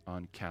contentment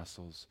on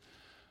castles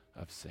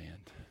of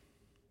sand.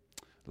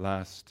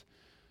 Last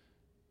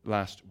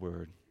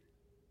word.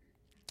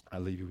 I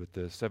leave you with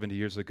this. 70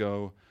 years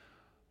ago,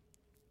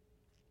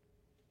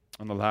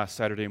 on the last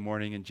Saturday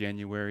morning in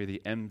January,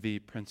 the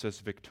MV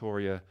Princess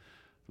Victoria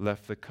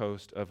left the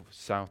coast of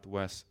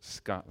southwest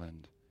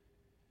Scotland.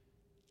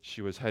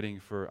 She was heading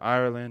for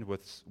Ireland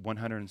with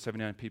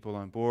 179 people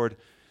on board,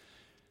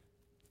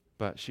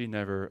 but she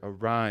never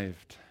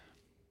arrived.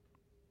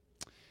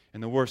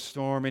 In the worst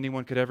storm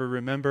anyone could ever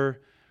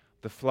remember,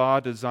 the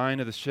flawed design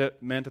of the ship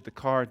meant that the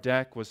car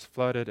deck was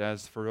flooded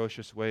as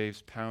ferocious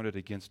waves pounded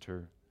against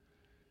her.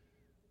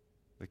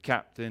 The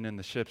captain and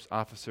the ship's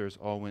officers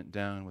all went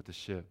down with the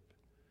ship.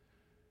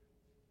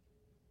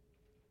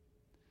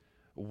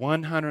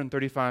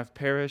 135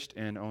 perished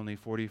and only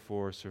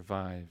 44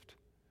 survived.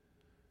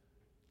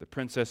 The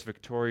Princess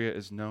Victoria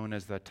is known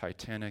as the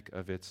Titanic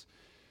of its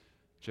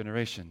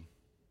generation.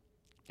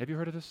 Have you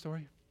heard of this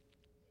story?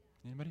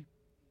 Anybody?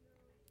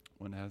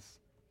 One has?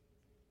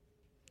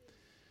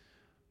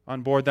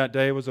 On board that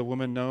day was a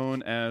woman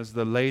known as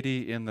the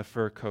lady in the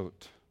fur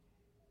coat.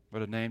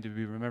 What a name to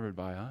be remembered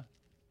by, huh?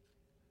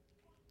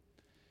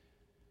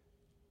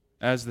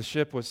 As the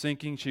ship was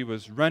sinking, she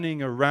was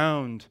running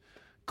around,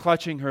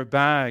 clutching her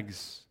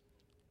bags.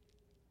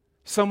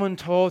 Someone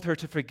told her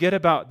to forget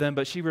about them,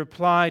 but she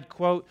replied,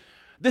 quote,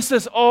 "This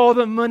is all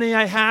the money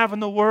I have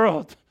in the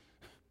world.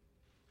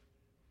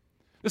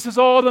 This is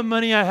all the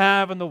money I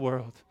have in the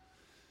world."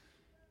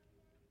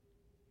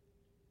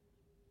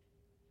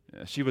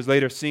 She was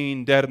later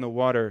seen dead in the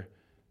water,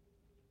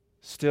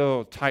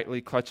 still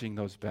tightly clutching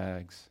those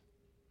bags.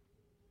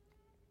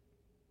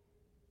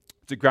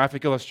 It's a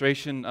graphic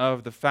illustration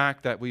of the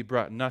fact that we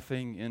brought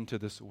nothing into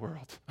this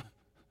world.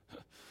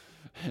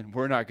 And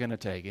we're not going to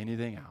take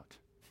anything out.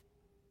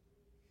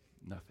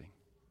 Nothing.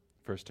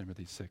 1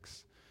 Timothy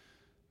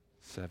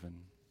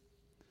 6:7.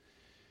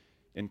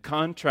 In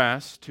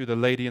contrast to the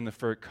lady in the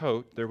fur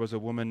coat, there was a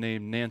woman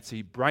named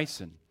Nancy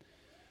Bryson.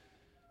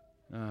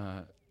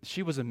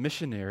 She was a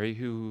missionary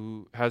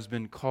who has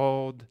been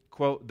called,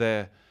 quote,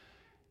 the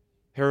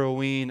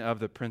heroine of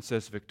the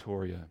Princess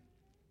Victoria.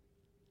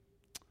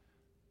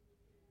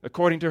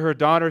 According to her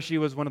daughter, she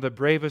was one of the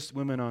bravest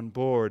women on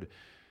board,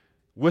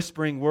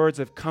 whispering words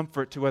of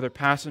comfort to other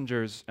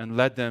passengers and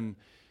led them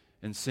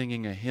in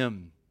singing a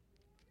hymn.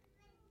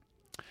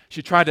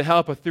 She tried to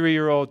help a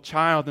 3-year-old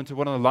child into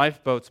one of the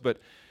lifeboats, but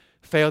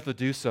failed to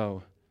do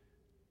so.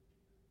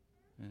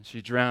 And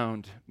she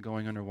drowned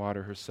going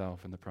underwater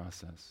herself in the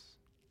process.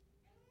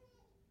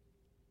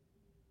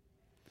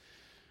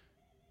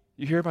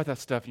 You hear about that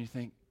stuff and you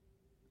think,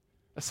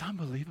 that's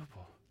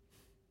unbelievable.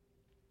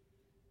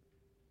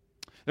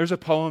 There's a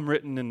poem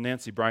written in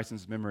Nancy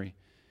Bryson's memory.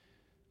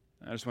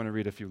 I just want to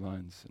read a few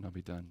lines and I'll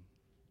be done.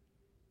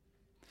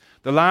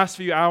 The last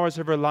few hours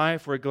of her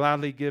life were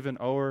gladly given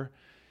o'er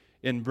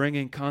in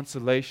bringing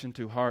consolation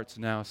to hearts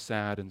now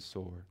sad and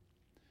sore.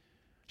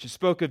 She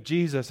spoke of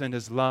Jesus and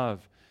his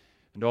love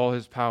and all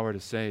his power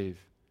to save.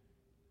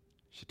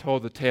 She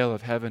told the tale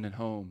of heaven and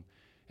home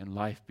and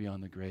life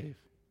beyond the grave.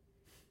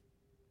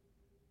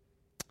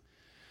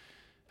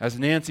 As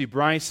Nancy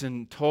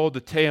Bryson told the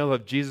tale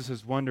of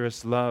Jesus'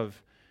 wondrous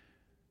love,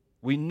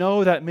 we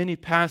know that many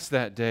passed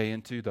that day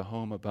into the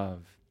home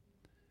above,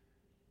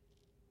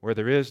 where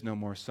there is no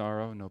more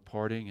sorrow, no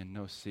parting, and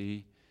no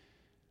sea,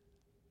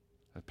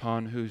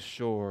 upon whose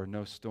shore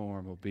no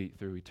storm will beat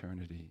through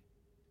eternity.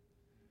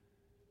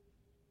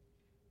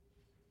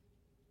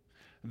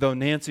 Though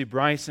Nancy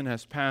Bryson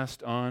has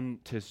passed on,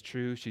 'tis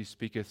true, she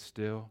speaketh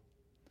still.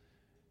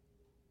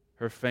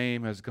 Her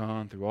fame has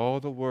gone through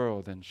all the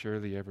world and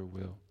surely ever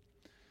will.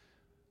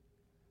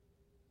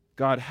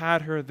 God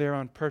had her there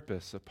on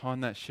purpose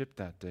upon that ship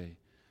that day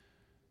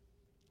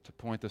to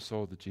point the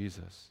soul to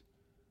Jesus,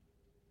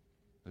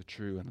 the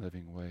true and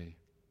living way.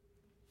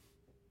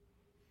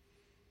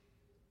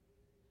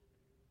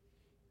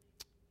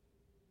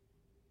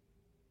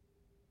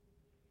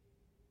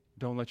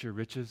 Don't let your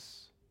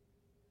riches,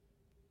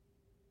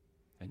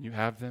 and you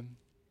have them,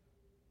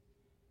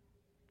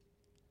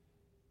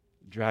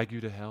 drag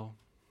you to hell.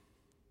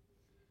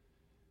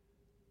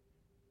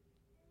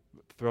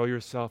 Throw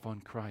yourself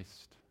on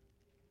Christ,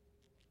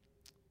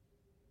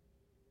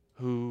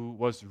 who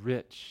was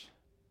rich,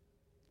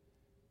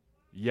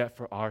 yet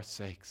for our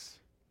sakes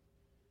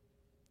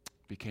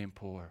became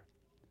poor.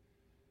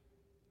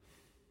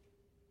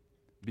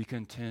 Be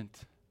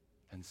content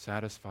and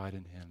satisfied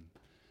in him,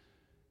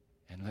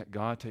 and let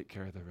God take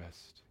care of the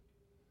rest.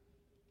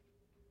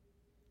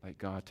 Let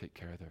God take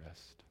care of the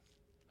rest.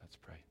 Let's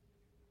pray.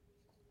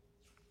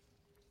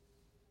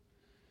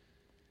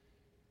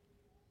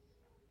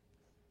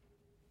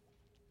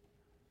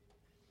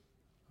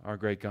 Our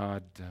great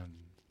God,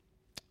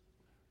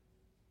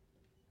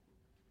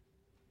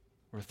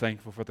 we're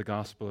thankful for the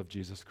gospel of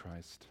Jesus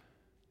Christ.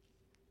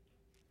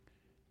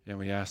 And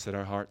we ask that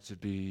our hearts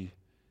would be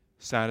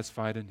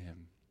satisfied in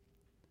him.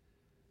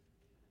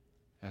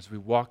 As we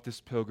walk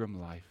this pilgrim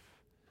life,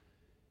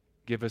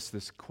 give us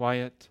this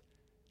quiet,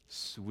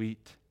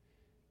 sweet,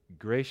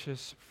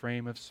 gracious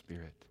frame of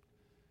spirit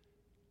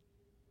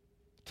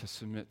to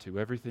submit to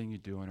everything you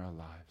do in our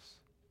lives.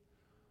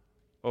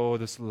 Oh,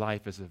 this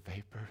life is a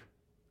vapor.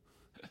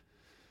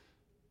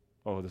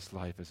 Oh, this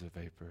life is a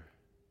vapor.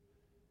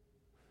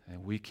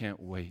 And we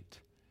can't wait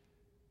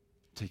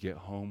to get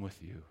home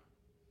with you,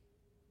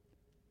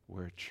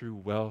 where true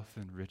wealth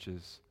and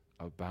riches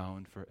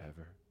abound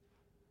forever.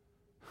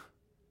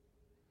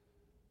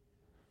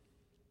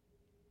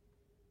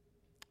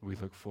 We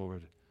look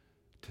forward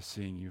to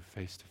seeing you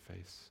face to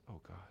face,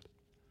 oh God.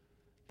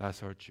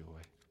 That's our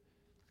joy.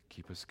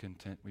 Keep us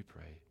content, we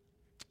pray.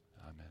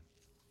 Amen.